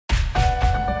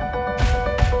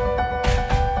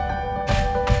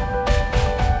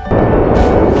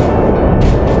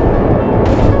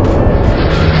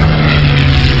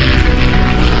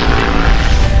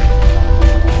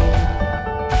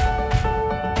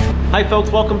Hi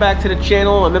folks, welcome back to the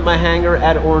channel. I'm at my hangar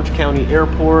at Orange County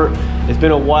Airport. It's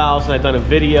been a while since I've done a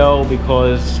video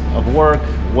because of work,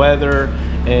 weather,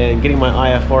 and getting my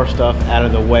IFR stuff out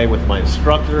of the way with my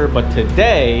instructor. But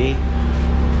today,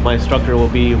 my instructor will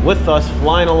be with us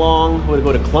flying along. We're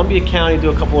gonna go to Columbia County, do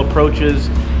a couple approaches,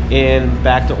 and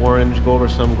back to Orange, go over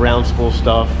some ground school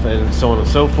stuff and so on and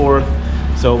so forth.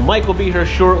 So Mike will be here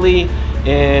shortly,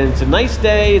 and it's a nice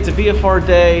day. It's a VFR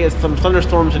day. It's some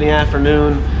thunderstorms in the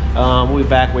afternoon. We'll be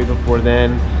back way before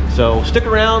then. So stick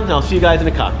around and I'll see you guys in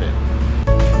the cockpit.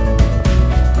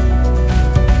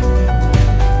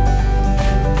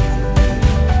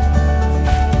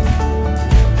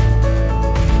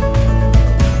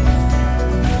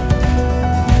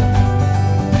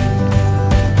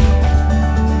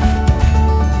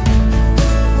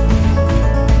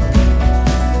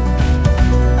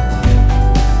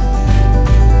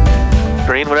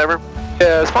 Green, whatever?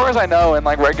 Yeah, as far as I know, in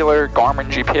like regular Garmin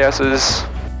GPSs,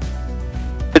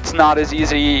 it's not as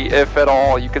easy, if at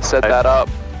all, you could set that up.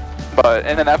 But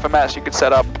in an FMS, you could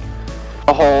set up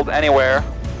a hold anywhere.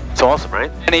 It's awesome, right?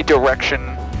 Any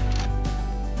direction,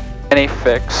 any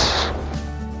fix.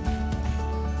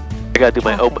 I gotta do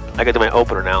my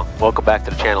opener now. Welcome back to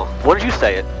the channel. What did you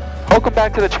say it? Welcome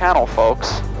back to the channel,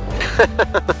 folks.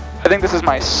 I think this is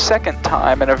my second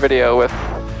time in a video with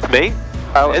me.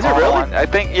 Is it really? I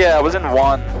think, yeah, I was in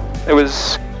one. It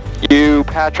was you,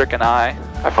 Patrick, and I.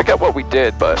 I forget what we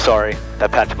did, but... Sorry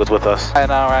that Patrick was with us. I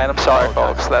know, right? I'm sorry,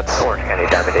 folks. That's... Orange County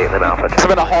Diamond 8 in Alpha. It's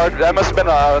been a hard... That must have been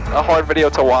a hard video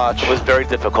to watch. It was very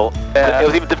difficult. Yeah. It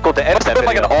was even difficult to edit that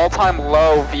video. It's been like an all-time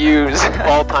low views.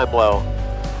 All-time low.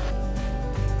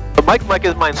 But Mike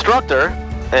is my instructor,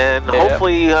 and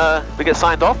hopefully we get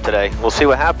signed off today. We'll see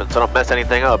what happens. I don't mess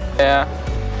anything up. Yeah.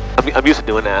 I'm used to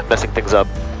doing that, messing things up.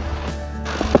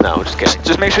 No, just kidding.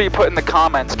 Just make sure you put in the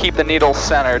comments, keep the needle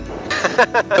centered.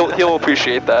 he'll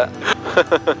appreciate that.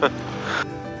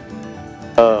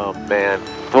 Oh man.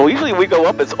 Well, usually we go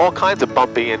up, it's all kinds of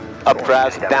bumpy and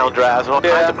updrafts and downdrafts and all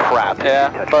kinds of crap.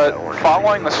 Yeah, but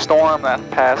following the storm that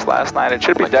passed last night, it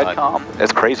should be dead calm.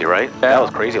 That's crazy, right? Yeah. That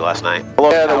was crazy last night.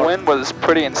 Yeah, the wind was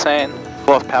pretty insane.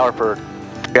 Lost power for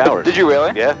 3 hours. Did you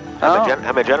really? Yeah. I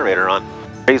had my generator on.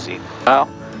 Crazy. Oh.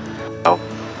 Oh.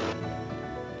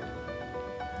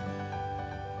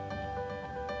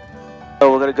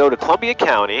 So we're going to go to Columbia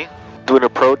County, do an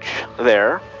approach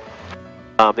there.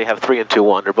 They have 3 and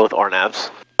 2-1. They're both RNAVs.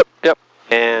 Yep.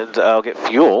 And I'll get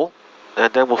fuel,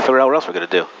 and then we'll figure out what else we're going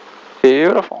to do.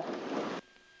 Beautiful.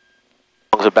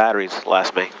 As long as the batteries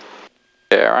last me.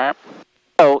 Yeah, right.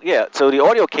 Oh, yeah. So the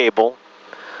audio cable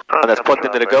that's plugged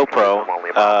into the GoPro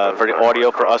for the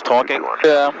audio for us talking.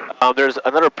 Yeah. There's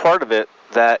another part of it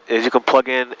that is you can plug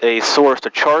in a source to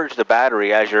charge the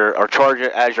battery or charge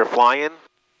it as you're flying.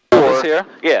 Or, here?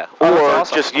 Yeah, or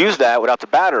awesome. Just use that without the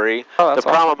battery. The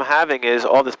problem I'm having is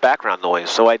all this background noise.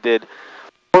 So I did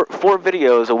four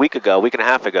videos a week and a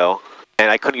half ago,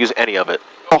 and I couldn't use any of it.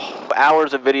 Oh.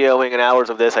 Hours of videoing and hours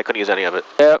of this, I couldn't use any of it.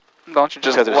 Yep. Don't you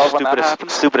just love when that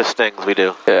happens? Stupidest things we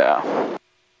do. Yeah.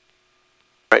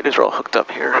 Right, these are all hooked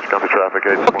up here. Traffic,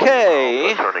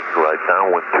 okay. Turning right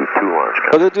down, 122 Orange County.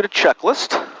 We're going to do the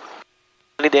checklist.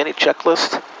 Danny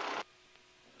checklist.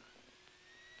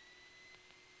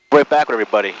 Right back with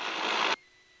everybody.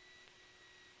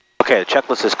 Okay, the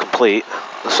checklist is complete.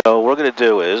 So what we're going to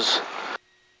do is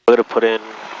we're going to put in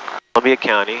Columbia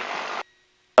County.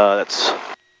 That's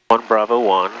 1 Bravo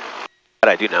 1.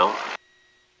 That I do know.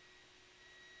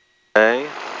 Okay.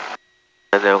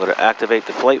 And then we're going to activate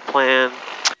the flight plan.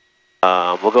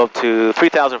 We'll go up to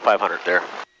 3,500 there.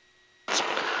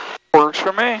 Works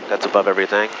for me. That's above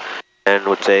everything. And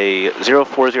with a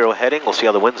 040 heading, we'll see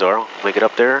how the winds are when we get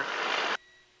up there.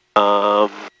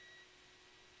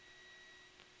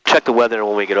 Check the weather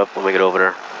when we get over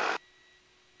there.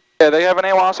 Yeah, they have an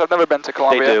AWAS. I've never been to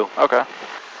Columbia. They do. Okay. I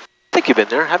think you've been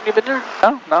there. Haven't you been there?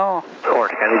 No.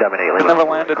 Orange County, Diamond 8. I've never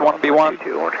landed 1B1.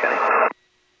 Orange County.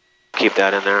 Keep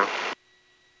that in there.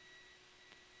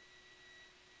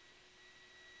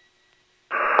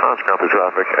 Orange County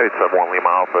traffic, 871 Lima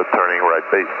Alpha, turning right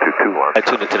base, 22 Orange. I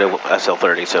tuned into the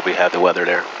SL30, so we have the weather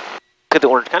there. Look at the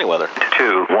Orange County weather.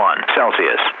 21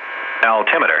 Celsius.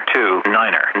 Altimeter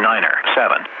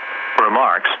 2997.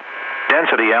 Remarks.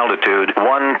 Density altitude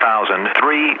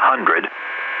 1,300.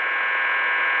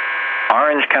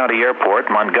 Orange County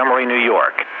Airport, Montgomery, New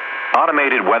York.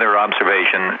 Automated weather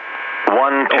observation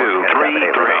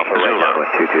 1233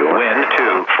 Zulu. Wind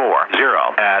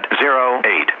 240 at 08.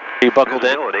 Are you buckled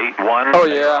in? Visibility 1. Oh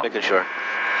yeah. Making sure.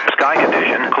 Sky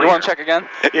condition clear. You want to check again?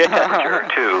 Yeah. Temperature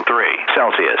 23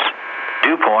 Celsius.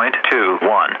 Dew point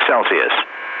 21 Celsius.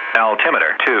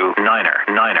 Altimeter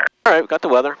 299er. All right, we got the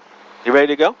weather. You ready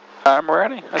to go? I'm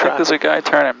ready. I think there's a guy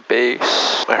turning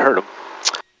base. I heard him.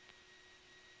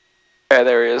 Yeah,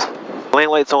 there he is. Lane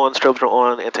light's on, strobes are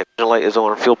on, anti-collision light is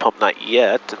on, fuel pump not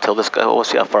yet until this guy, we'll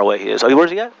see how far away he is. Oh,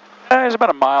 where's he at? He's about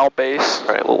a mile base. All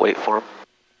right, we'll wait for him.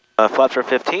 Flaps are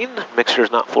 15, mixture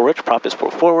is not full rich, prop is full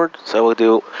forward, so we'll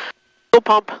do fuel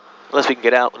pump, unless we can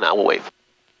get out, now we'll wait.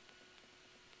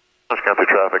 Orange County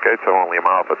traffic, 87 Lima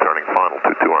Alpha, turning final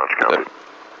 22 Orange County. Good.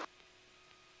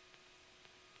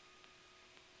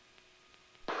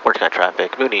 Orange County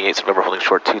traffic, Mooney 8 November holding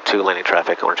short 22, landing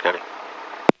traffic, Orange County.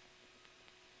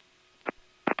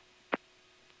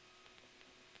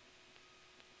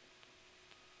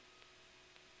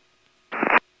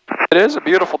 It is a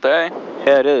beautiful day.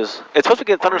 Yeah, it is. It's supposed to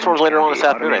get thunderstorms later on this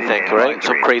afternoon, I think, right?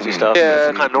 Some crazy stuff. Yeah,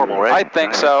 it's kind of normal, right? I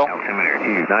think so.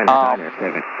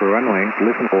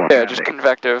 Yeah, just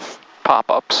convective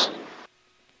pop-ups.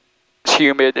 It's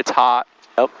humid, it's hot.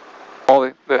 Yep. All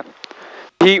the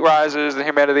heat rises, the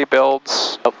humidity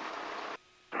builds. Yep.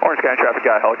 Orange County traffic,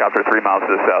 got helicopter 3 miles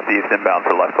to the southeast, inbound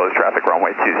for left closed traffic,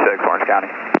 runway 26, Orange County.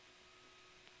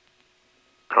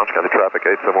 Orange County traffic,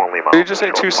 87 Lima Alpha. Did you just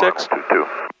say 26? 22.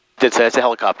 Did say it's a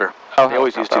helicopter. Oh, they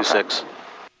always use 26.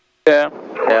 Yeah.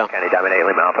 Yeah. County, Diamond 8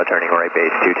 Lima Alpha, turning right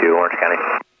base 22, Orange County.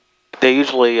 They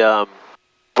usually, if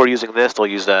we're using this, they'll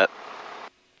use that.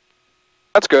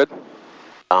 That's good.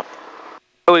 Oh.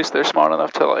 At least they're smart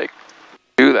enough to, like,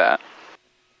 do that.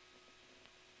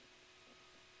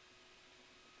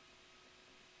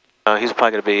 He's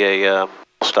probably going to be a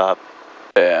stop.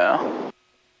 Yeah.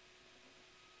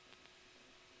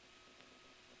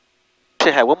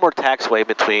 Should have one more taxiway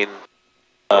between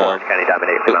Orange County,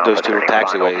 Diamond 8 Lima those Alpha, two turning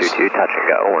taxiways. 22, touch and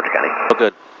go, Orange County. Oh,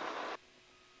 good.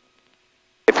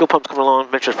 If fuel pump's coming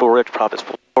along, mixture's full rich, prop is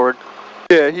full forward.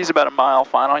 Yeah, he's about a mile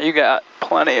final. You got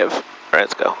plenty of... All right,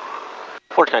 let's go.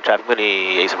 Orange County traffic,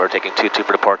 Mooney ASM taking 22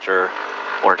 for departure.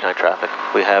 Orange County traffic.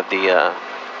 We have the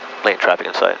lane traffic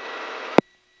in sight.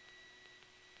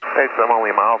 87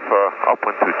 Lima Alpha,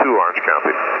 upwind 22 Orange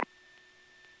County.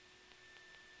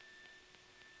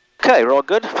 Okay, we're all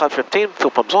good. Flaps 15,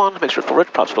 fuel pump's on, mixture full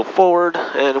rich, props full forward,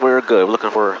 and we're good. We're looking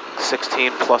for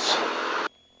 16 plus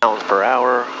gallons per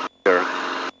hour. You're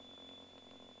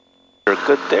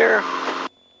good there.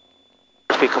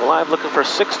 Speed come alive, looking for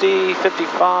 60,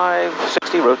 55,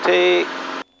 60, rotate.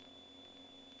 What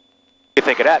do you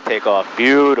think of that takeoff?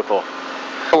 Beautiful.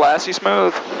 Glassy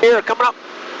smooth. Here, coming up.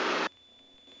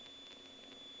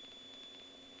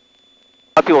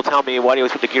 A lot of people tell me, why do you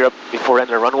always put the gear up before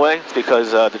ending the runway? It's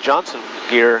because the Johnson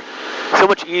gear, so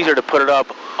much easier to put it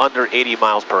up under 80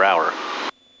 miles per hour.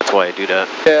 That's why I do that.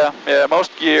 Yeah,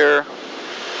 most gear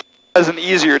has an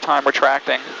easier time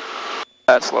retracting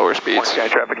at slower speeds. Orange County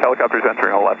traffic, helicopters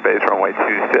entering on left base, runway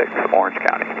 26, Orange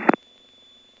County.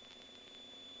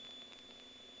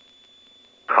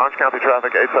 Orange County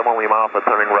traffic, 87 Lima Alpha,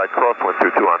 turning right crosswind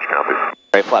 22 Orange County.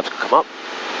 Right, flaps can come up.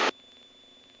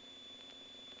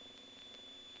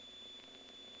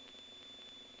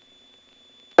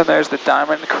 And there's the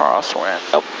diamond crosswind.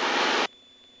 Oh.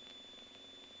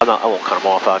 I won't cut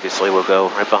them off, obviously. We'll go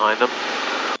right behind them.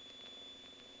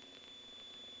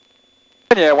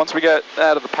 And yeah, once we get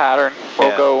out of the pattern,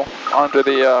 we'll go under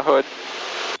the hood.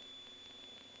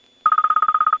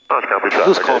 Orange County traffic,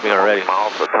 Who's called me already? Lima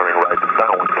Alpha, turning right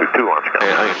downwind 22 Orange County.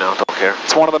 Yeah, I don't know, don't care.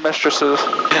 It's one of the mistresses.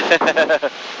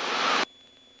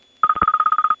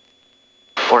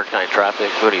 Orange County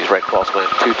traffic, Mooney's right crosswind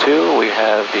 22. We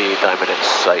have the diamond in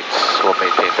sight. We'll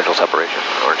maintain visual separation.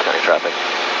 Orange County traffic.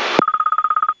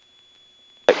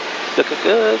 Looking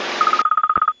good.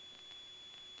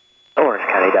 Orange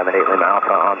County, Diamond 8 Lima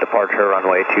Alpha on departure,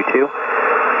 runway 22.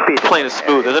 This plane is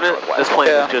smooth, isn't it? This plane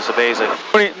is just amazing.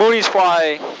 Mooney's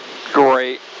fly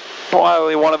great.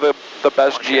 Probably one of the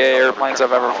best GA airplanes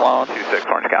I've ever flown. 26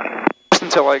 Orange County. Just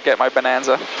until I get my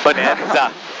Bonanza.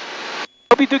 Bonanza.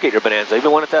 Hope you do get your Bonanza. You've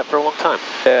been wanting that for a long time.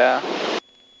 Yeah.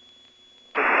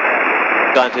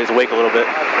 Got into his wake a little bit.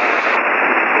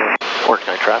 Orange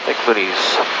County traffic,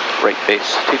 Mooney's right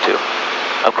base 22.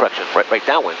 Oh, correction, right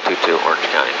downwind 22, Orange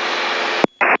County.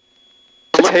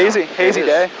 It's hazy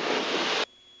day.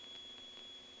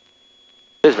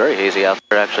 It is very hazy out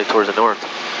there, actually, towards the north.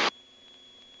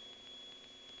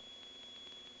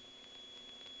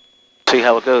 See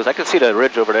how it goes. I can see the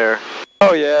ridge over there.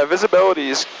 Oh yeah,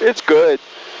 visibility it's good,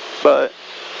 but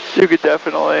you could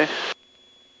definitely.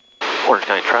 Orange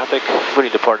County traffic, Mooney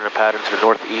departing a pattern to the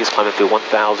northeast, climbing through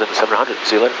 1,700.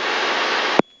 See you later.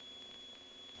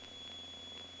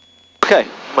 Okay,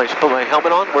 might just put my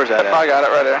helmet on. Where's that at? I got it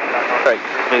right there.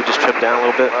 Right, maybe just trim down a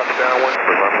little bit. Left downwind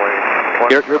for runway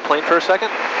 20. Your plane for a second?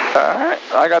 Alright,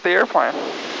 I got the airplane.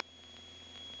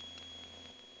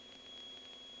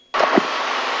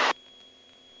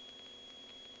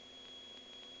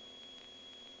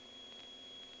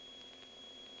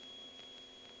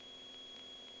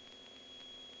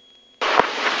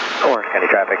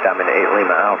 traffic, I'm in 8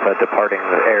 Lima Alpha, departing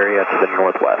the area to the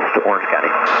northwest, Orange County.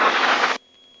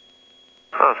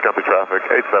 Orange County traffic,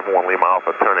 871 Lima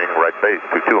Alpha, turning right base,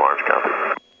 22 Orange County.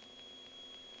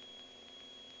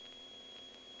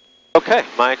 Okay,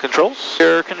 my controls.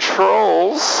 Your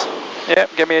controls.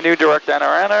 Yep, give me a new direct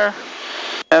enter,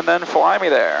 and then fly me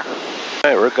there.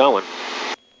 All right, we're going.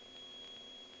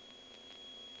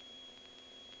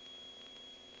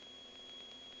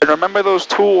 And remember those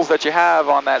tools that you have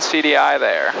on that CDI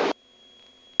there.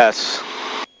 Yes.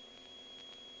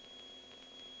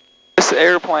 This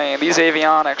airplane, these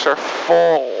avionics are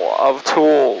full of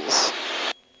tools.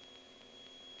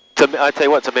 I tell you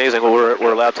what, it's amazing what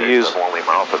we're allowed to use. 871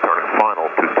 Lima Alpha, turning final,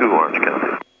 22 Orange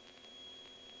County.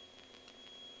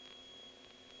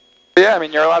 Yeah, I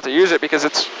mean you're allowed to use it because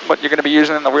it's what you're going to be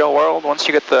using in the real world once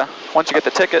you get the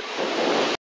ticket.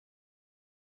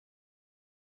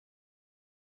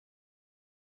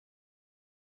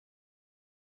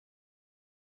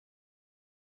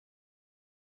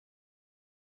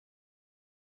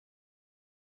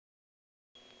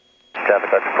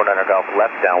 Traffic Archer 49er Golf,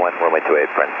 left downwind, runway 28,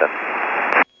 Princeton.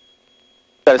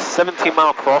 That is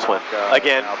 17-mile crosswind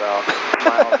again.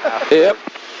 Yep.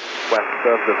 West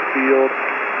of the field.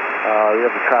 We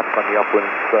have the traffic on the upwind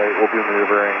site. We'll be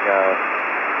maneuvering.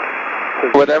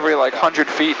 With every like 100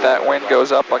 feet, that wind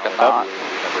goes up like a knot.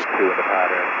 Number 2 in the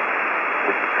pattern.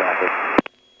 Pushing traffic.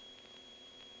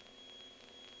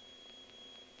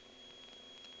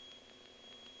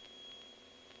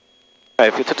 All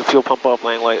right, if you took the fuel pump off,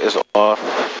 landing light is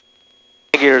off.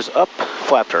 Gears up,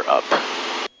 flaps are up.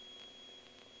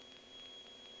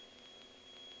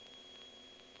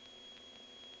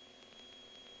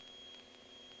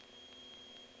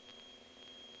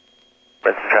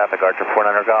 Princeton traffic, Archer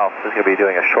 49er Golf. This is going to be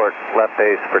doing a short left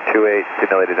base for 28,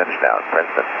 simulated touchdown,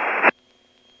 Princeton.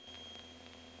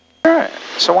 Alright,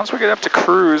 so once we get up to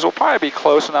cruise, we'll probably be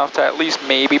close enough to at least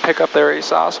maybe pick up their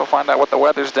ASOS. We'll find out what the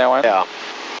weather's doing. Yeah.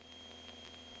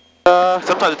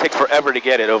 Sometimes it takes forever to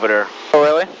get it over there. Oh,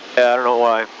 really? Yeah, I don't know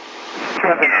why.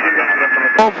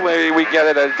 Hopefully we get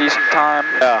it at a decent time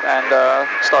and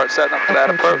start setting up for that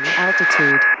approach.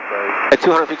 Altitude. At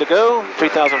 200 feet to go,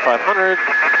 3,500.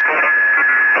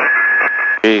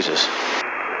 Jesus.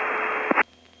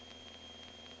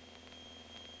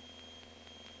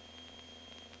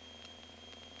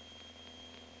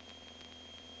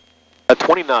 A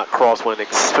 20-knot crosswind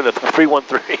for the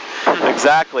 313.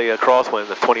 Exactly a crosswind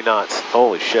of 20 knots.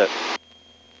 Holy shit.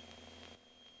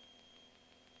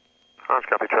 Orange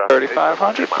County traffic.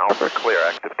 3,500. Alpha, clear,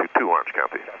 active 22 Orange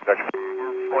County.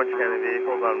 Orange County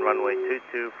vehicles on runway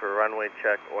 22 for runway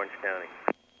check, Orange County.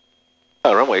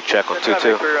 Oh, runway check on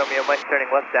 22. Romeo, Mike turning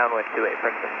left downwind 28,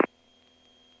 Princeton.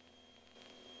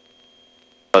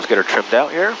 Let's get her trimmed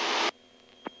out here.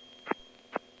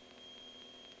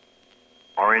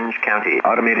 Orange County,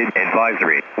 automated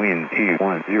advisory. Wind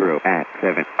 210 at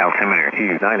 7, altimeter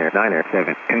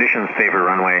 297. Conditions favor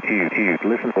runway 22.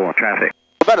 Listen for traffic.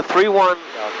 About a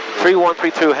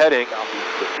 3132 heading,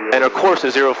 and our course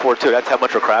is 042. That's how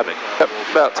much we're crabbing.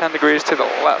 About 10 degrees to the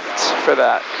left for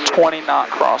that 20-knot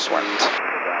crosswind.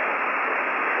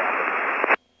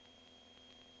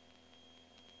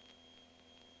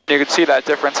 You can see that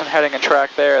difference in heading and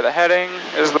track there. The heading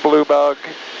is the blue bug,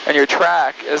 and your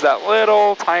track is that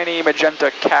little tiny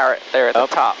magenta caret there at the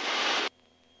top.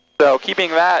 So keeping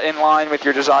that in line with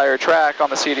your desired track on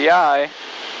the CDI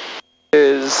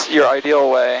is your ideal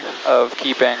way of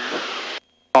keeping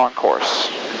on course.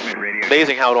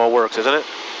 Amazing how it all works, isn't it?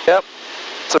 Yep.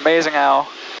 It's amazing how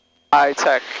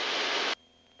high-tech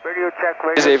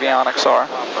these avionics are.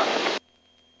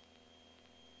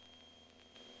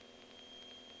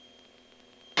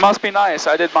 Must be nice.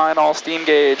 I did mine all steam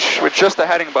gauge with just a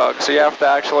heading bug, so you have to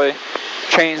actually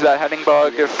change that heading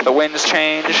bug if the winds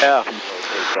change. Yeah.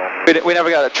 We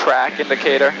never got a track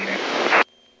indicator.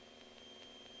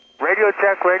 Radio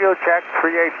check,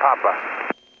 38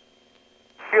 Papa.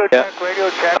 Radio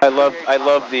check. I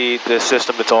love the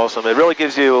system. It's awesome. It really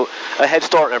gives you a head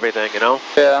start and everything, you know?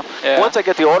 Yeah, yeah. Once I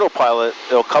get the autopilot,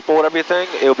 it'll couple with everything.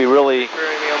 It'll be really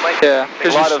a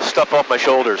lot of stuff off my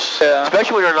shoulders. Yeah.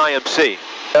 Especially when you're an IMC.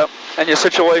 Yep. And your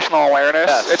situational awareness.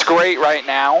 Yes. It's great right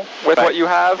now with what you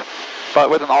have, but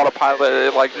with an autopilot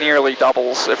it like nearly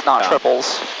doubles, if not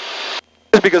triples.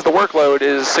 Just because the workload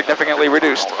is significantly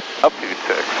reduced. Up to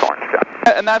 6 Orange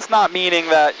County. And that's not meaning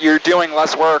that you're doing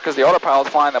less work because the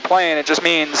autopilot's flying the plane. It just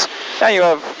means now you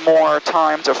have more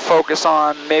time to focus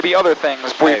on maybe other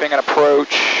things, briefing an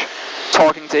approach,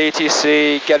 talking to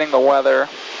ATC, getting the weather.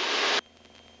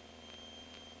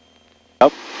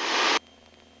 Yep.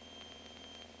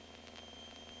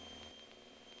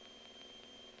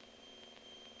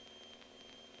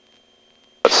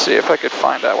 Let's see if I could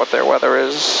find out what their weather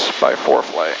is by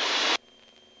ForeFlight.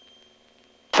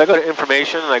 If I go to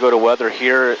information and I go to weather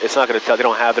here, it's not going to tell. They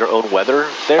don't have their own weather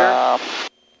there.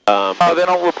 Oh, they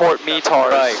don't report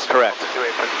METARs. Right, correct.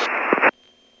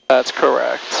 That's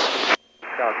correct.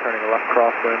 Now turning left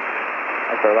crosswind.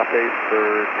 I'm sorry, left 8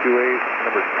 for 28.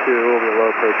 Number 2 will be a low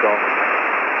approach only.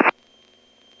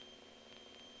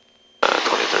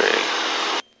 23.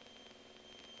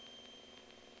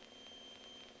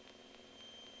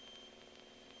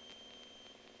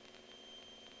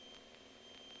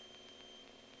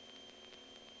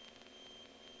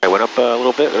 I went up a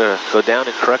little bit, go down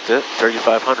and correct it,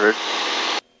 3,500.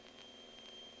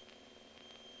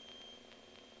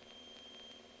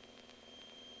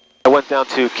 I went down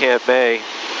to Camp May,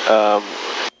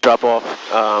 drop off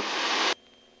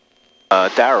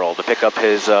Darryl to pick up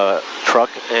his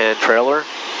truck and trailer.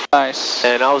 Nice.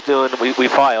 And I was doing, we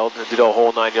filed and did a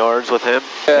whole 9 yards with him.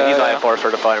 Yeah, he's yeah. IFR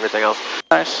certified and everything else.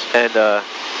 Nice. And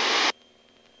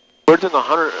we're doing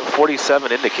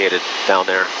 147 indicated down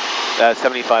there.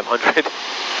 7,500.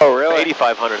 Oh, really?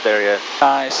 8,500 there, yeah.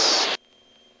 Nice.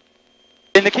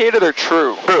 Indicated or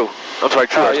true? True. I'm sorry,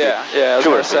 true. Oh, yeah, I was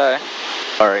going to say.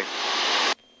 Sorry.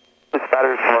 This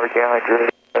battery's for organic, really.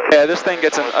 Yeah, this thing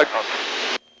gets a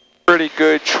pretty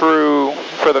good true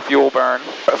for the fuel burn.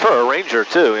 For a Ranger,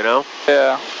 too, you know?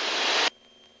 Yeah.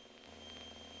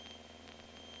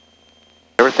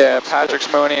 Yeah,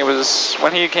 Patrick's Mooney was,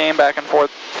 when he came back and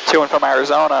forth to and from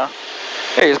Arizona,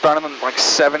 yeah, he was burning like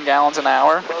 7 gallons an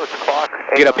hour.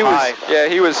 Get up high. Yeah,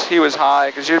 he was high,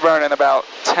 because you're burning about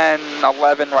 10,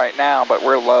 11 right now, but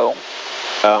we're low.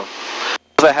 Oh.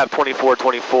 I have 24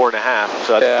 and a half,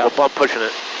 so yeah. I'm pushing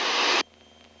it.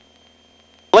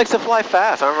 It likes to fly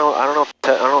fast. I don't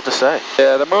know what to say.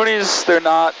 Yeah, the Moonies, they're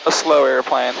not a slow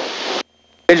airplane.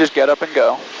 They just get up and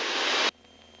go.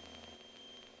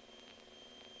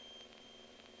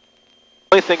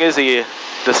 The only thing is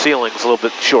the ceiling's a little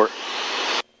bit short.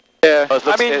 Yeah,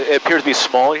 I mean, it appears to be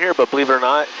small here, but believe it or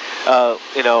not,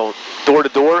 you know, door to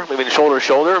door, I mean shoulder to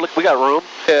shoulder, look, we got room.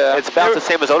 Yeah. It's about the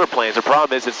same as other planes. The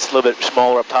problem is it's a little bit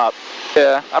smaller up top.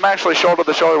 Yeah, I'm actually shoulder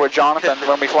to shoulder with Jonathan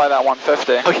when we fly that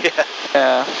 150. Oh yeah.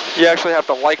 Yeah, you actually have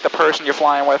to like the person you're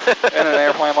flying with in an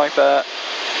airplane like that.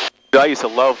 Dude, I used to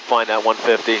love flying that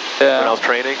 150 when I was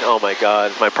training. Oh my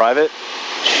God, my private.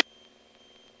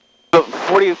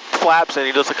 40 flaps and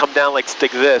you just come down like this.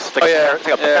 It's like, it's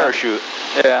like a parachute.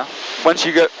 Yeah. Once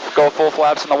you go full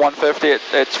flaps in the 150,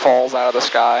 it falls out of the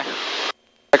sky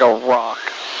like a rock.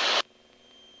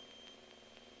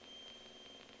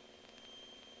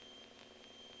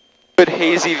 Good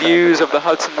hazy views of the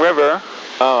Hudson River.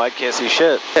 Oh, I can't see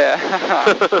shit. Yeah.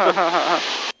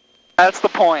 That's the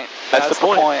point. That's the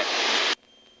point. I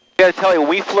gotta tell you,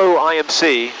 we flew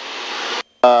IMC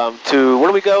to, where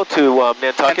do we go? To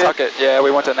Nantucket? Nantucket, yeah,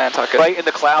 we went to Nantucket. Right in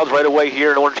the clouds, right away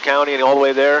here in Orange County and all the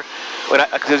way there.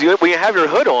 Because when you have your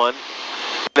hood on,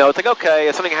 you know, it's like, okay,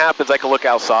 if something happens, I can look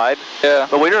outside. Yeah.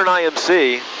 But when you're in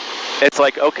IMC, it's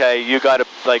like, okay, you gotta,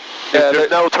 like,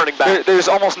 there's no turning back. There's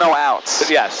almost no outs.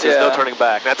 Yes, there's no turning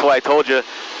back. That's why I told you,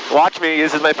 watch me,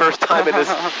 this is my first time in this.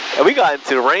 And we got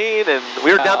into rain and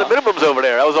we were down to minimums over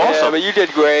there. That was awesome. Yeah, but you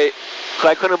did great.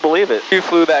 I couldn't believe it. You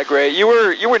flew that great. You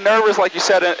were nervous, like you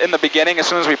said in the beginning, as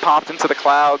soon as we popped into the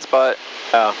clouds, but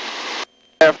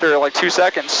after like 2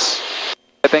 seconds,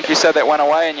 I think you said that went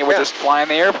away and you were just flying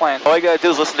the airplane. All you gotta do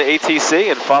is listen to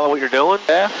ATC and follow what you're doing.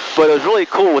 Yeah. But it was really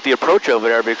cool with the approach over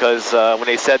there because when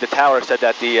they said, the tower said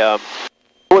that the,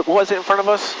 what was it in front of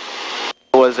us?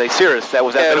 It was a Cirrus that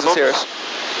was at minimums. Yeah, it was a Cirrus.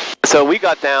 So we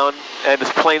got down and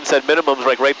this plane said minimums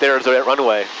like right there as the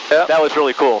runway. Yeah. That was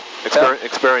really cool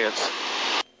experience.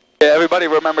 Yeah, everybody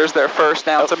remembers their first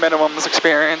down to minimums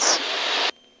experience.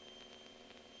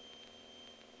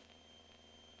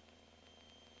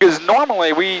 Because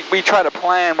normally we try to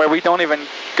plan where we don't even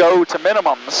go to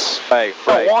minimums. Right, You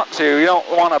don't want to. You don't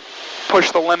want to push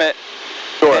the limit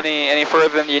any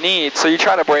further than you need. So you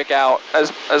try to break out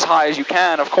as high as you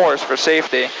can, of course, for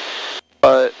safety.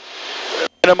 But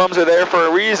minimums are there for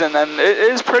a reason, and it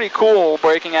is pretty cool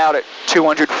breaking out at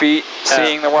 200 feet,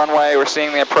 seeing the runway or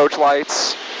seeing the approach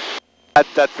lights.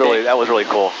 That was really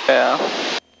cool. Yeah.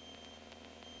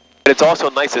 And it's also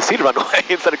nice to see the runway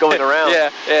instead of going around. Yeah.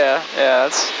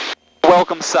 It's a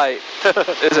welcome sight.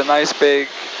 It's a nice big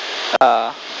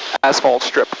asphalt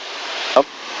strip.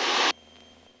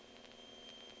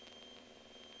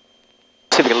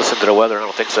 See if we can listen to the weather. I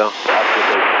don't think so.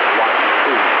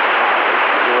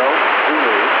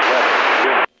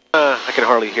 I can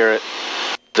hardly hear it.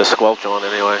 Just squelch on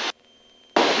anyway.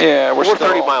 Yeah, we're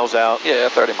 30 miles out. Yeah,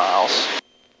 30 miles.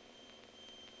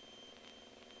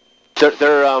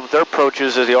 their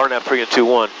approaches is the RNAV 3 and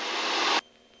 2-1.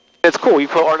 It's cool. You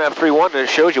put RNAV 3-1 and it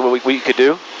shows you what you could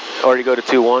do. Or you go to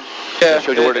 2-1. Yeah. It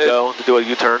shows you where to go to do a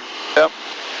U-turn. Yep.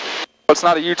 It's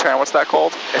not a U-turn. What's that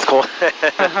called? It's called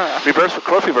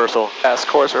course reversal. Yes,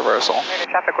 course reversal.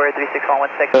 Traffic word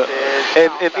 36116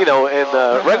 is... And you know, in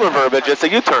regular verbiage, it's a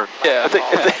U-turn. Yeah.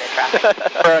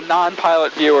 For our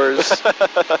non-pilot viewers,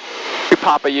 we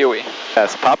pop a Yui.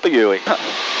 Yes, pop a Yui.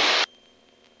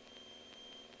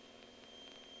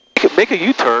 Make a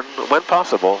U-turn when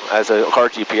possible, as a car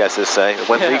GPSs say.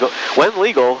 When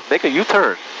legal, make a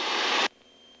U-turn.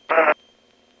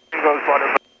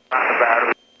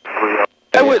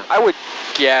 I would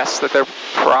guess that they're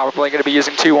probably going to be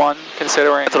using 2-1,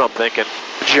 considering that's what I'm thinking.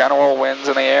 General winds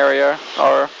in the area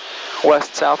are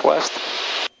west-southwest.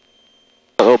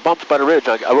 Oh, bumped by the ridge.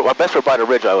 I best we're by the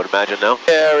ridge, I would imagine now.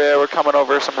 Yeah, we're coming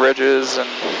over some ridges and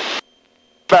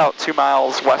about 2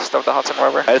 miles west of the Hudson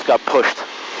River. I just got pushed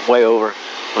way over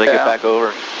when they get back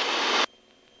over.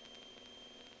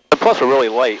 And plus, we're really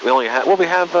light. We only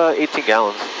have 18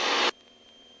 gallons.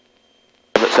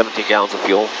 17 gallons of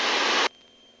fuel.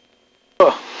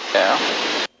 Oh. Yeah.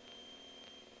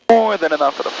 More than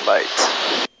enough for the flight.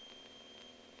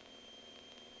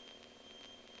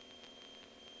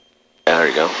 Yeah, there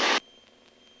you go.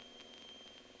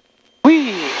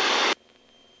 Whee!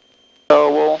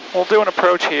 So we'll do an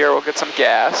approach here. We'll get some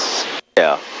gas.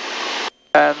 Yeah.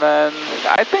 And then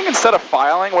I think instead of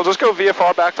filing, we'll just go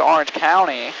VFR back to Orange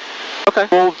County. Okay.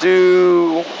 We'll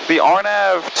do the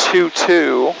RNAV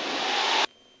 22.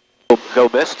 Go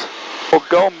missed? We'll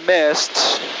go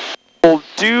missed. We'll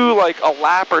do like a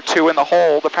lap or two in the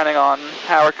hold, depending on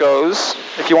how it goes.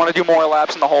 If you want to do more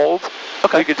laps in the hold,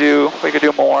 okay, we could do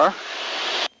more.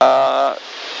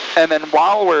 And then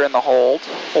while we're in the hold,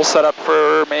 we'll set up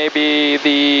for maybe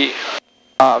the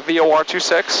VOR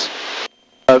 26.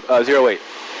 08.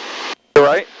 You're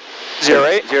right.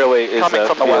 08. 08 is coming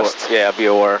from the VOR, west. Yeah,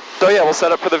 VOR. So yeah, we'll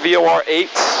set up for the VOR 8.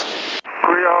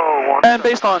 And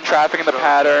based on traffic and the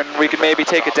pattern, we could maybe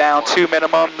take it down 2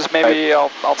 minimums. Maybe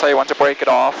I'll tell you when to break it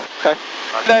off. Okay.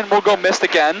 Then we'll go missed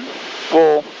again.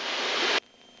 We'll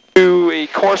do a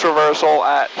course reversal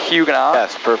at Huguenot.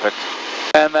 Yes, perfect.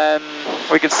 And then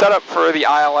we could set up for the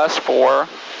ILS 4,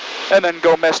 and then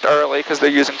go missed early because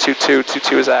they're using 2-2.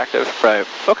 2-2 is active. Right.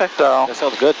 Okay. So that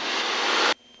sounds good.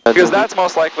 Because that's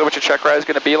most likely what your check ride is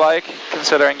going to be like,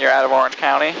 considering you're out of Orange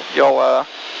County. You'll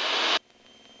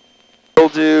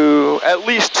do at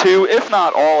least 2, if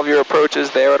not all, of your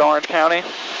approaches there at Orange County.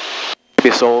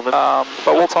 Maybe Sullivan.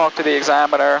 But we'll talk to the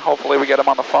examiner. Hopefully we get him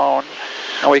on the phone,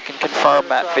 and we can confirm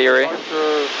that theory.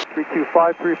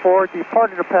 32534,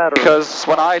 departing the pattern. Because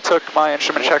when I took my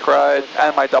instrument check ride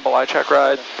and my double I check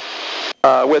ride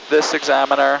with this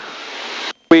examiner,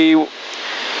 for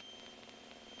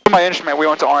my instrument, we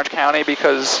went to Orange County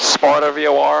because Sparta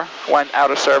VOR went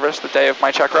out of service the day of my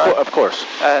check ride. Of course.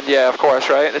 And yeah, of course,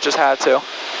 right? It just had to.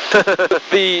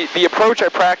 The approach I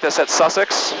practiced at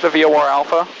Sussex, the VOR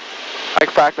Alpha, I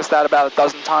practiced that about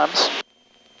 12 times.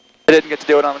 I didn't get to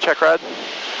do it on the check ride.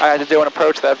 I had to do an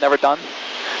approach that I've never done.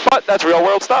 But that's real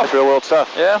world stuff. That's real world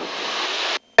stuff. Yeah.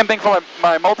 Same thing for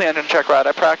my multi-engine check ride.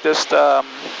 I practiced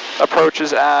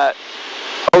approaches at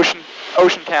Ocean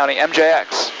County,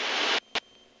 MJX.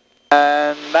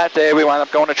 And that day we wound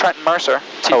up going to Trenton Mercer,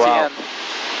 TTN. Oh, wow.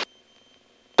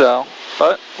 So,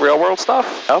 but real world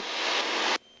stuff. Yep.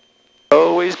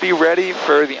 Always be ready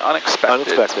for the unexpected.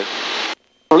 Unexpected.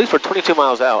 Or at least we're 22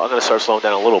 miles out. I'm going to start slowing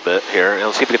down a little bit here, and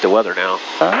let's see if we get the weather now.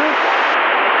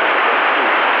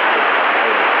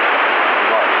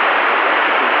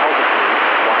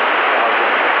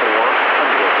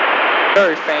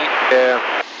 Very faint. Yeah.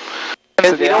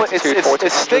 And you know,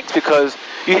 it stinks because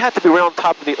you have to be right on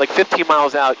top of the, like 15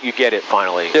 miles out, you get it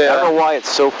finally. Yeah. I don't know why it's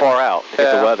so far out to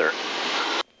get the weather.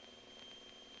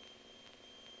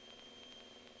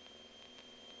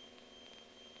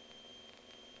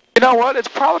 You know what? It's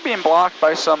probably being blocked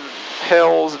by some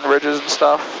hills and ridges and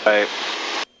stuff. Right.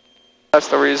 That's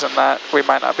the reason that we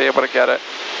might not be able to get it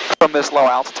from this low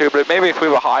altitude. But maybe if we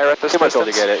were higher at this distance. You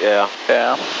might be able to get it, yeah.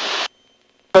 Yeah.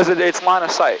 Because it's line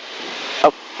of sight.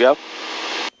 Oh, yep.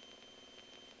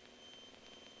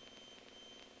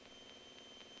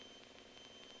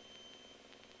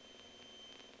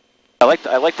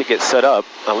 I like to get set up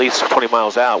at least 20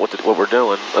 miles out with what we're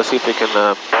doing. Let's see if we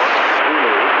can.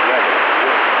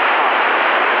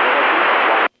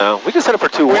 We can set up for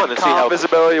 2-1 and see how.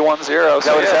 Visibility 10. Is that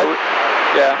what it said?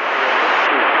 Yeah.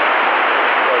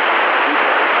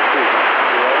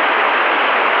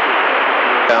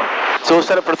 Yeah. So we'll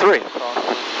set up for 3.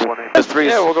 That's 3.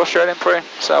 Yeah, we'll go straight in 3.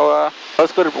 So,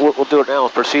 let's go to, we'll do it now.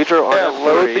 Procedure, yeah,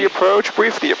 load the approach,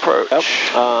 brief the approach. Yep.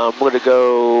 We're going to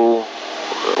go,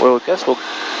 well, I guess we'll,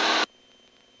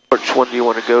 which one do you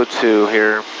want to go to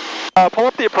here? Pull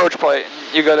up the approach plate.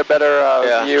 You got a better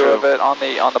view of it on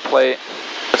the plate.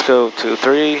 Let's go to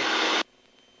 3.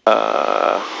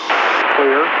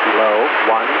 Clear, low,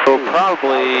 1. So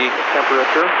probably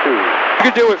Temperature 2. You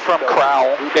could do it from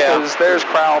Crowell, because there's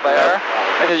Crowell there,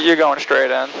 and you're going straight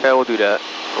in. Yeah, we'll do that.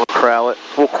 We'll crowd it.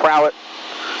 We'll crowd it.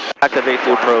 Activate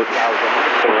the approach.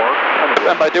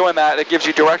 And by doing that, it gives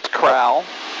you direct Crowell.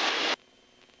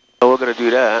 So we're going to do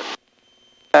that.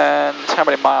 And how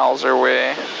many miles are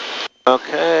we?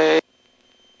 Okay.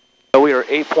 So we are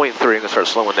 8.3. I'm going to start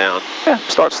slowing down. Yeah,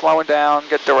 start slowing down,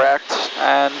 get direct,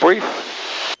 and brief.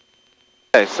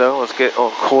 Okay, so let's get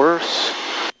on course.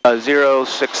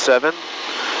 067.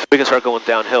 We can start going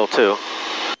downhill too.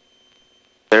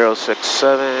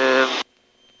 067.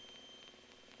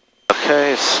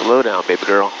 Okay, slow down, baby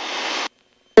girl.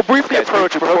 We'll brief the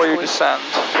approach before you descend.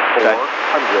 Okay.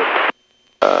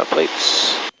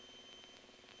 Plates.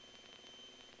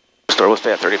 We'll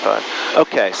stay at 35.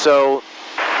 Okay, so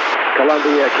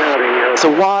Columbia County. So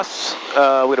WAS,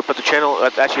 we're going to put the channel,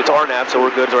 actually it's RNAV, so we're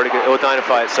good, it's already good. It will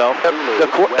identify itself.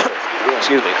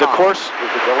 Excuse me, the course,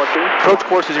 approach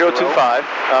course is 025,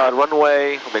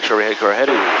 runway, we'll make sure we go ahead.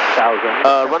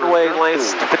 Runway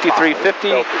length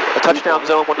 5350, a touchdown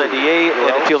zone 198,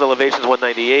 landing field elevation is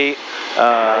 198.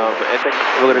 And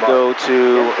we're going to go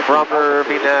to barometer,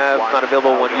 VNAV, not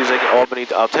available when using Albany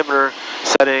altimeter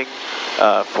setting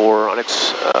for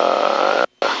Onyx.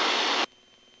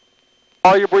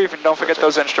 While you're briefing, don't forget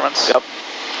those instruments. Yep.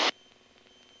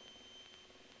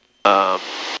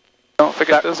 Don't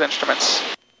forget those instruments.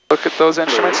 Look at those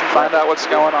instruments and find out what's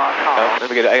going on. Oh, I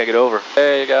gotta get over.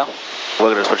 There you go.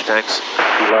 We're gonna switch tanks.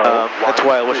 That's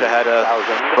why I wish I had a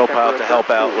ProPilot to help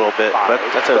out a little bit, but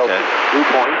that's okay.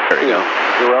 There you go.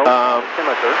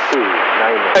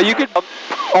 You could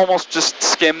almost just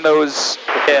skim those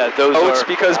notes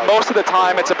because most of the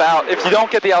time it's about, if you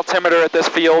don't get the altimeter at this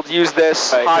field, use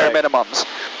this higher minimums.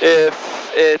 If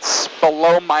it's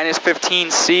below minus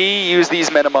 15C, use these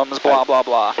minimums, blah, blah,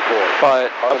 blah. But,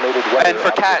 and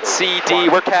for Cat C, D,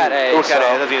 we're Cat A. We're Cat A,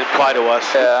 that doesn't even apply to us.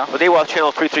 Yeah. But they watch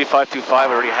channel 33525,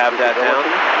 I already have that down.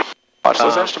 Watch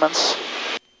those instruments.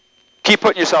 Keep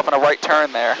putting yourself in a right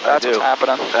turn there. That's what's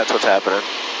happening. That's what's happening.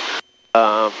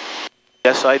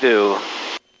 Yes, I do.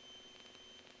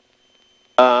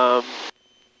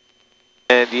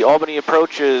 And the Albany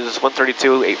approach is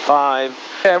 132.85.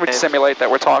 Yeah, we can simulate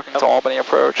that we're talking to Albany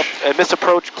approach. And this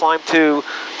approach, climb to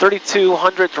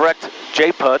 3200 direct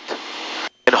J-put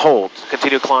and hold.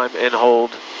 Continue climb and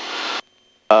hold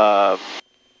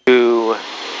to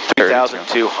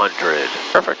 3,200.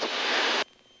 Perfect.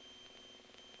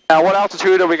 Now, what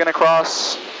altitude are we going to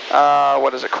cross?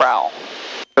 What is it, Crowell?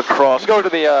 Across. Go to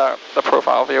the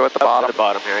profile view at the bottom. At the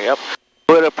bottom here, yep.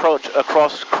 We're going to approach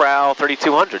across Crowell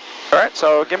 3200. All right,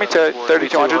 so give me to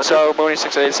 3200. So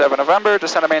MooneyM20C November,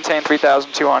 descend and maintain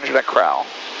 3,200 at Crowell.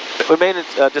 We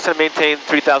descend and maintain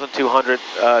 3,200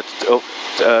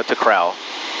 to Crowell.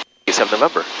 7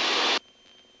 November.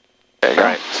 There you go. All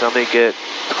right, so let me get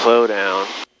the flow down.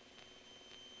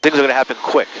 Things are going to happen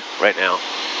quick right now.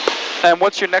 And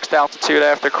what's your next altitude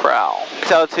after Crowell?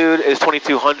 Next altitude is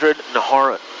 2,200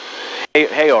 Nahara.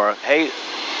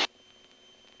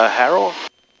 Harrow?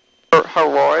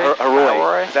 Haroy.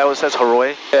 Haroy. Is that what it says,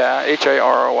 Haroy? Yeah,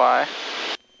 H-A-R-O-Y.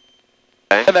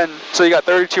 Okay. And then, so you got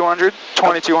 3,200,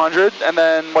 2,200, and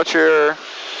then what's your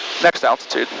next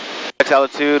altitude? Next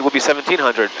altitude will be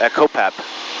 1,700 at COPAP.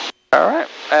 All right.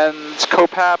 And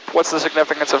COPAP, what's the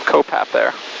significance of COPAP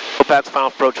there? COPAP's final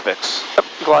approach fix. Yep.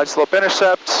 Glide slope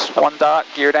intercept, 1 dot,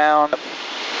 gear down.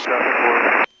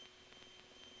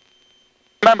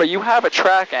 Remember, you have a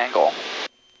track angle.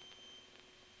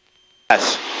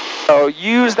 Yes. So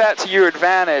use that to your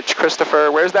advantage,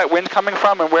 Christopher. Where's that wind coming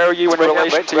from, and where are you in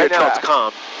relation to your track? Right now it's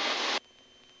calm.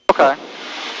 Okay.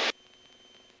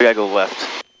 We gotta go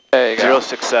left. There you go.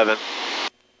 067.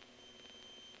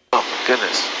 Oh my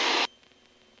goodness.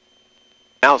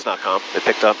 Now it's not calm. It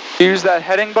picked up. Use that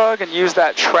heading bug and use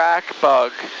that track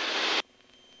bug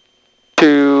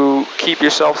to keep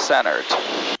yourself centered.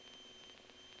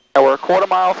 Now we're a quarter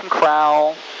mile from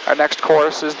Crowell. Our next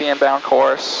course is the inbound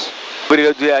course. We need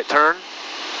to do that turn?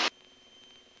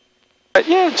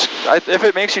 Yeah, if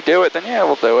it makes you do it, then yeah,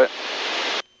 we'll do it.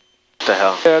 What the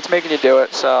hell? Yeah, it's making you do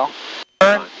it, so.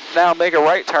 Turn, now make a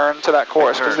right turn to that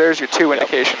course, because there's your 2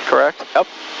 indication, correct? Yep.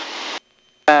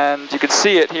 And you can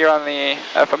see it here on the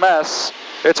FMS,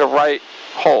 it's a right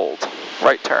hold,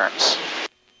 right turns.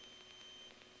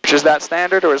 Which is that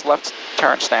standard or is left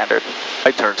turn standard?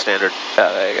 Right turn standard.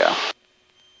 Yeah, there you go.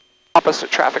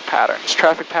 Opposite traffic patterns.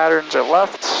 Traffic patterns are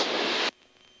left.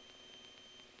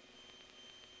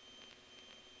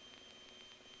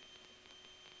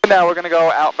 Now we're going to go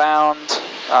outbound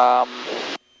on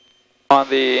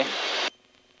the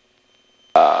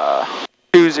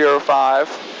 205.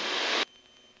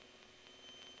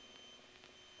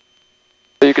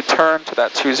 So you could turn to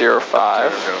that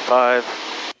 205. 205.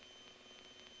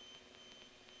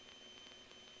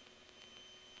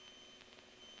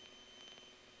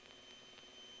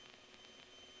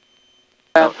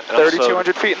 And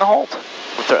 3,200 feet in the hold.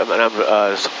 And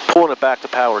I'm pulling it back to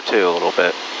power too a little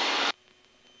bit.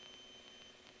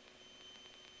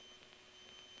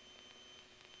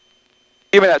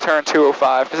 Give me that turn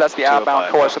 205 because that's the outbound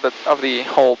course of the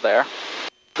hold there.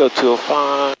 Go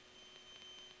 205.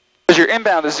 Because your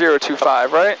inbound is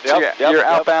 025, right? Yep, so your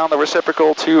outbound, the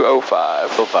reciprocal 205.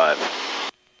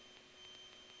 205.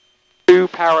 Two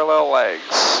parallel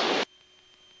legs.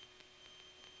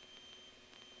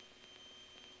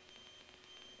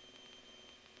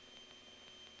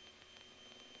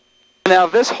 Now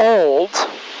this hold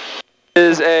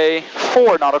is a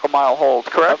 4 nautical mile hold,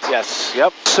 correct? Yep, yes,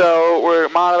 yep. So we're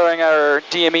monitoring our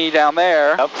DME down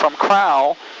there from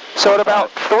Crowell. So at about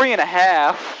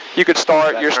 3.5, you could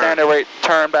start your standard rate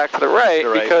turn back to the right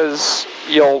because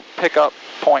you'll pick up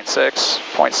 0.6,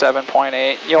 0.7,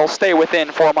 0.8. You'll stay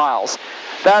within 4 miles.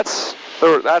 That's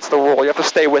the rule. You have to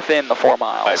stay within the 4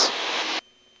 miles. Right.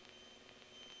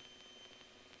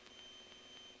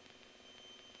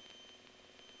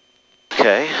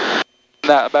 Okay.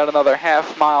 Now about another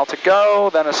half mile to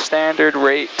go, then a standard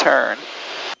rate turn.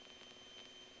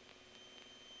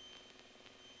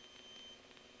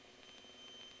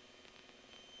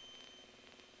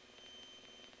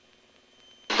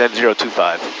 Then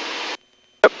 025.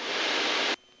 Yep.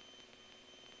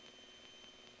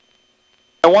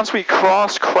 And once we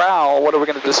cross Crowell, what are we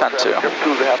going to descend to?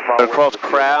 Across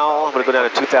Crowell, I'm going to go down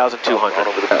to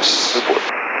 2,200. Yes.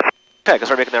 Okay, because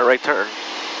we're making that right turn.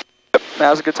 Yep.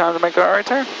 Now's a good time to make that right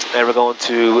turn. And we're going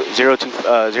to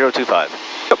 025.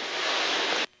 Yep.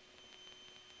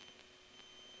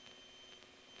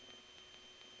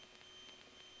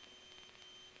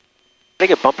 They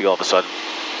get bumpy all of a sudden.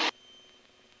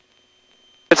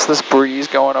 It's this breeze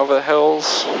going over the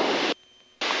hills.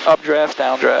 Updrafts,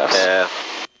 downdrafts. Yeah.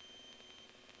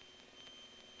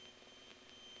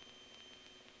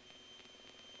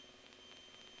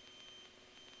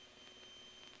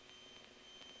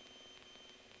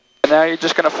 And now you're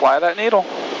just going to fly that needle.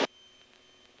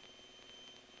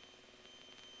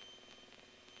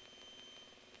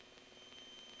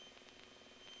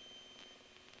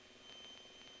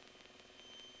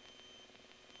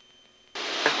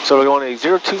 So we're going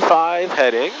to 025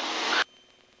 heading,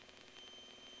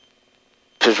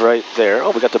 which is right there.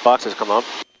 Oh, we got the boxes come up.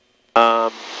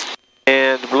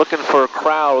 And we're looking for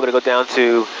Crowell. We're going to go down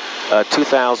to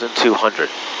 2,200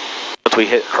 once we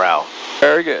hit Crowell.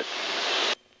 Very good.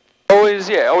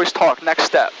 Always talk next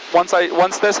step. Once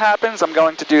this happens, I'm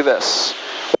going to do this.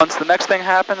 Once the next thing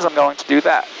happens, I'm going to do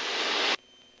that.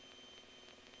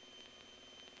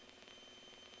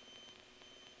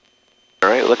 All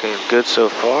right, looking good so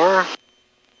far.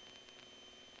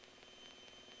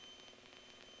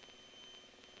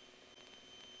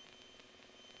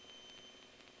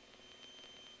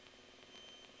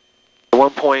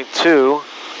 .2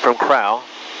 from Crowell.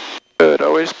 Good.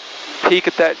 Always peek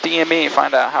at that DME,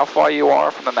 find out how far you are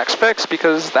from the next fix,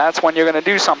 because that's when you're going to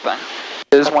do something,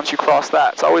 is once you cross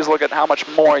that. So always look at how much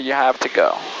more you have to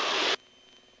go.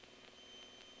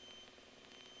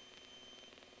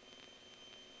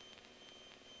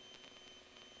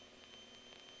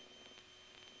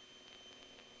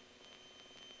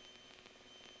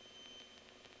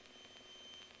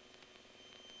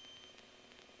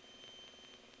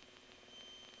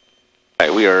 All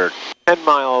right, we are 10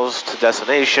 miles to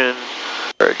destination.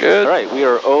 Very good. All right, we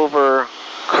are over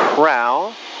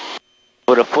Crowell.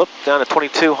 With a flip down to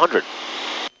 2,200.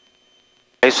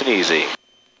 Nice and easy.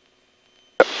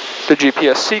 The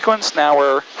GPS sequence, now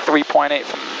we're 3.8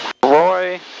 from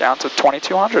Roy, down to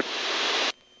 2,200.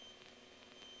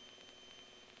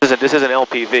 This is an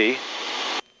LPV.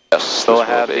 Yes, so I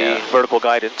have the vertical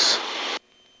guidance.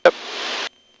 Yep.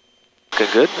 Okay,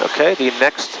 good. Okay, the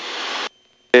next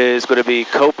is going to be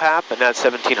COPAP, and that's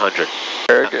 1,700.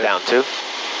 Very good. Down to.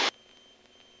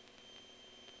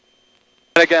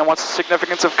 And again, what's the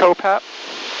significance of COPAP?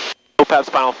 COPAP's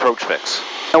final approach fix.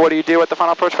 And what do you do at the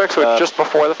final approach fix, or just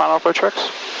before the final approach fix?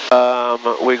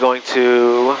 We're going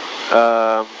to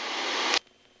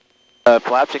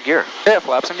flaps and gear. Yeah,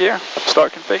 flaps and gear.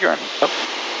 Start configuring. Yep.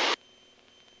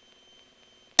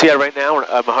 So yeah, right now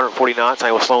I'm 140 knots.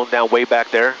 I was slowing down way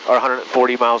back there, or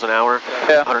 140 miles an hour,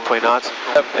 Yeah. 120 knots.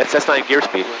 Yep. That's not in gear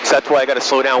speed. So that's why I got to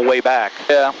slow down way back.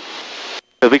 Yeah.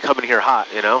 Because we come in here hot,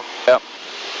 you know? Yep.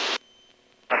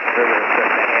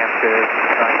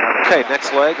 Okay,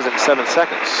 next leg is in 7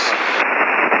 seconds.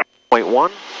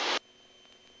 0.1.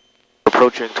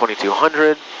 Approaching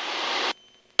 2200. Which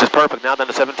is perfect. Now down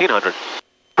to 1700.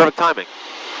 Perfect timing.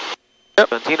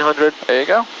 Yep. 1700. There you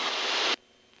go.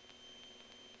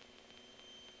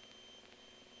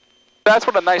 That's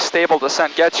what a nice stable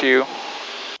descent gets you,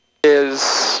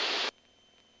 is,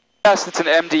 yes, it's an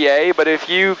MDA, but if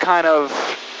you kind of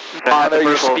monitor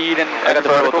your speed and the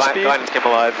vertical speed. guidance came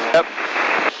alive. Yep.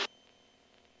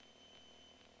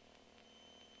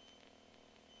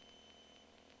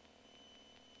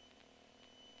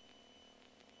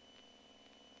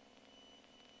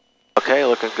 Okay,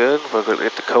 looking good. We're going to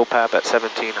get the COPAP at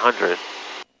 1700.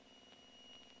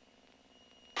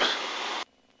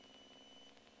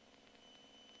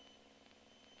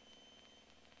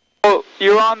 Well,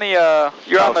 you're on the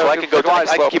so I can go glide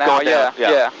I can slope keep now. going down.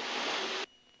 Yeah.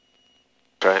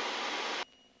 That's right.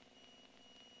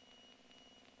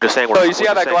 Just saying. So you see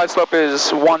how that glide slope is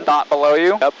 1 knot below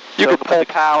you? Yep. You So could pull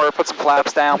power, put some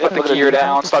flaps down, put the gear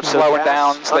down, start slowing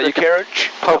down so that you can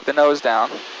poke the nose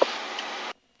down.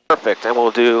 Perfect. And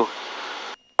we'll do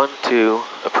 1, 2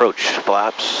 approach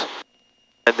flaps,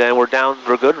 and then we're down.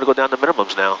 We're good. We'll go down to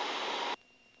minimums now.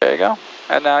 There you go.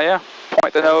 And now, yeah,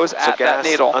 point the nose at that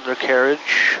needle.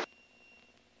 Undercarriage.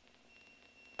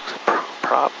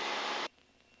 Prop.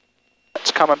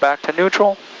 It's coming back to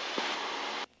neutral.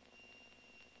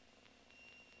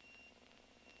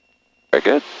 Very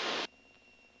good.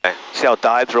 Okay. See how it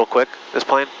dives real quick, this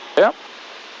plane? Yep.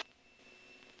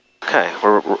 Okay,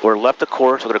 we're left of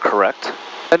course, we're going to correct.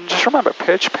 And just remember,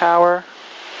 pitch, power,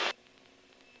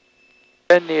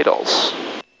 and needles.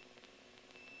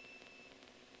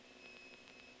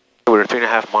 We're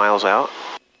 3.5 miles out.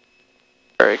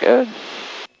 Very good.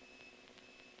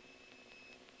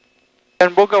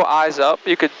 And we'll go eyes up.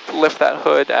 You could lift that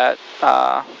hood at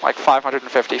like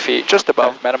 550 feet, just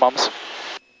above minimums.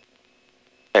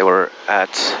 Okay, we're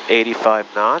at 85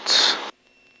 knots.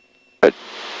 Good.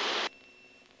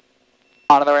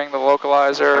 Monitoring the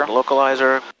localizer.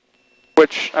 Localizer.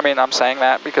 Which, I mean, I'm saying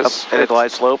that because... And a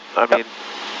glide slope. I mean,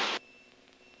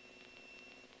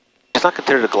 it's not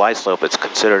considered a glide slope, it's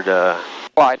considered a...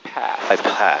 glide path. Glide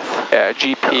path. Yeah,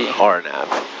 GP.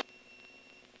 RNAV.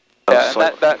 Yeah,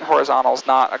 and that horizontal is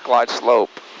not a glide slope,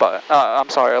 but, I'm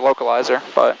sorry, a localizer,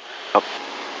 but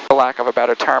for lack of a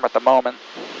better term at the moment.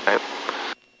 Okay.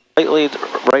 Slightly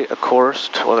right of course,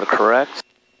 we're going to correct.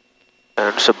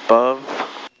 And just above.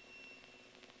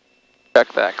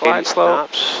 Check that glide slope.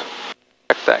 Knots.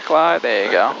 Check that glide, there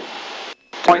you go.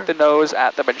 Point the nose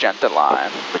at the magenta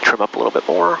line. Let me trim up a little bit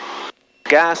more.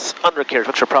 Gas, undercarriage,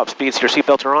 make sure prop speeds, your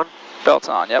seatbelts are on? Belts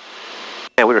on, yep.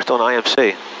 Yeah, we were still in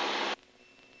IMC.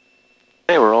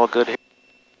 Okay, we're all good here.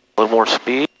 A little more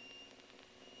speed.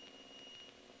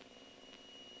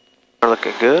 We're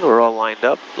looking good, we're all lined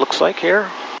up, looks like here.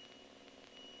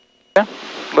 Yeah,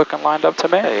 looking lined up to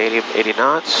me. Okay, 80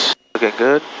 knots, looking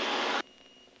good.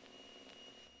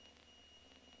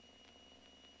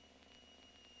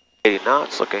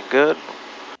 Knots, looking good.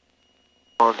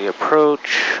 On the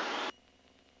approach.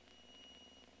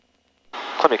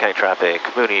 Columbia County traffic,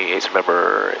 Mooney, ACE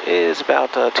member, is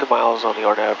about 2 miles on the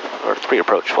RNAV, or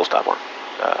pre-approach, full stop one,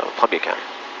 Columbia County.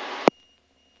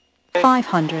 Okay.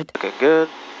 500. Looking good.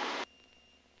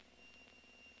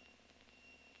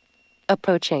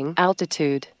 Approaching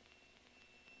altitude.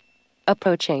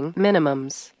 Approaching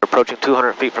minimums. Approaching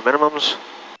 200 feet for minimums.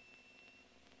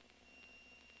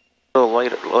 A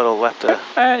little left.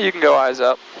 You can go eyes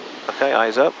up. Okay,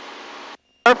 eyes up.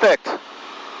 Perfect.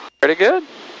 Pretty good.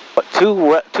 What, two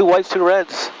whites, 2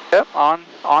 reds. Yep, on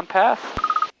path.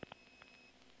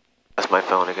 That's my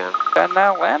phone again. And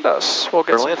now land us. We'll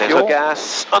get some fuel. So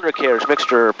gas, undercarriage,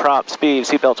 mixture, prop, speed,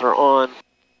 seatbelts are on.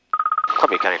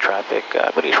 Columbia County traffic,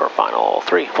 Mooney short final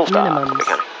 3, full stop. Columbia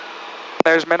County.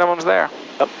 There's minimums there.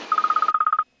 Yep.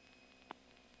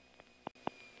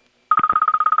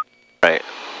 Right.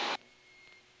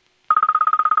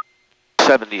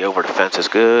 70 over the fence is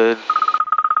good.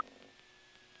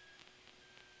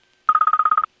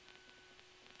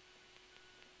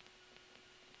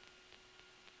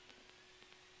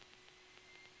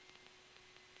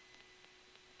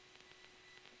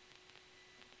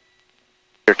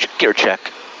 Gear check.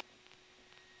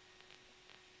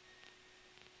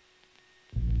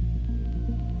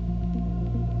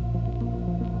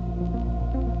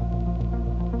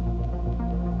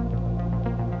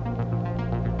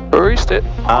 cruised it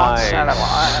on Nice. center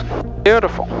line.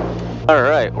 Beautiful. All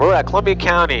right, we're at Columbia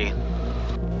County.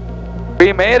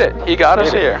 We made it. He got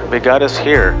us here. We got us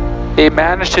here. He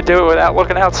managed to do it without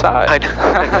looking outside. I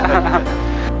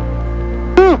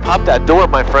know. Woo, pop that door,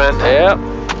 my friend. Yep.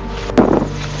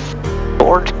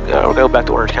 Orange. We'll go back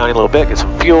to Orange County a little bit, get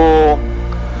some fuel.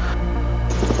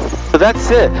 So that's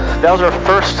it. That was our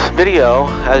first video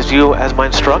as my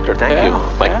instructor. Thank you,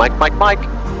 Mike.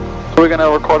 We're gonna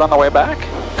record on the way back.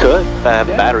 Could. I have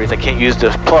batteries. I can't use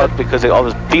this plug because of all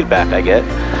this feedback I get.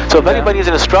 So if anybody's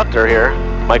an instructor here,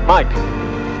 Mike.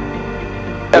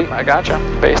 Yep, I gotcha.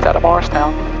 Based out of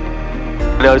Morristown.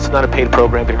 No, it's not a paid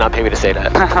program. They did not pay me to say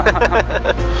that.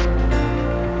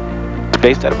 It's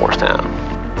based out of Morristown.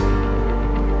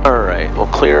 All right, we'll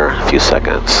clear a few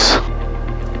seconds.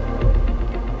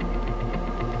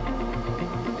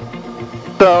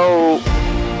 So,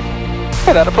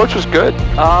 yeah, that approach was good.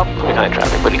 Columbia County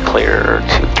traffic, pretty clear.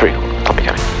 2-3, Columbia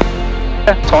County.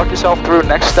 Yeah, talk yourself through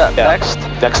next step. Yeah.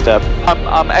 Next step.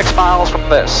 I'm X miles from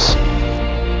this.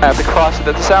 I have to cross it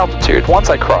at this altitude. Once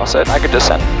I cross it, I can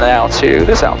descend now to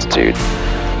this altitude.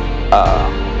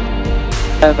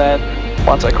 And then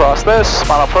once I cross this,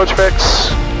 final approach fix,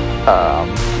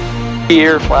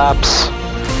 gear, flaps,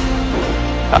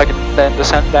 I can then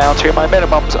descend down to my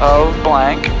minimums of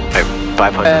blank.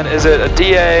 500. And is it a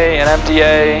DA, an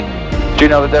MDA? Do you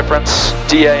know the difference?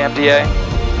 DA, MDA?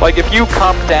 Like if you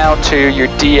come down to your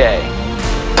DA,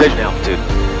 Decision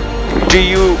altitude. do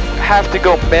you have to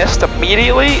go missed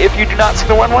immediately if you do not see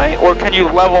the runway, or can you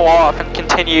level off and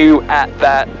continue at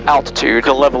that altitude? You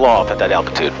can level off at that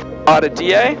altitude. On a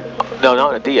DA? No, not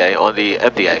on a DA, on the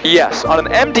MDA. Yes, on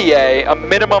an MDA, a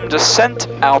minimum descent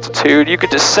altitude, you could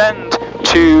descend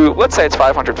to, let's say it's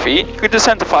 500 feet, you could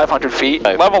descend to 500 feet,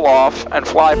 Right. level off, and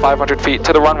fly 500 feet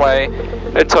to the runway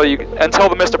until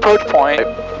the missed approach point.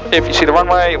 If you see the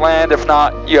runway, land. If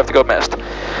not, you have to go missed.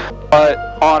 But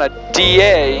on a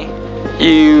DA,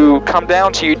 you come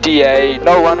down to your DA,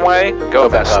 no runway, go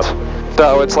back missed. up.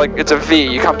 So it's like, it's a V.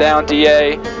 You come down,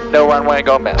 DA, no runway,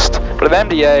 go missed. But an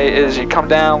MDA is you come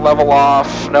down, level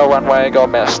off, no runway, go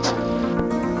missed.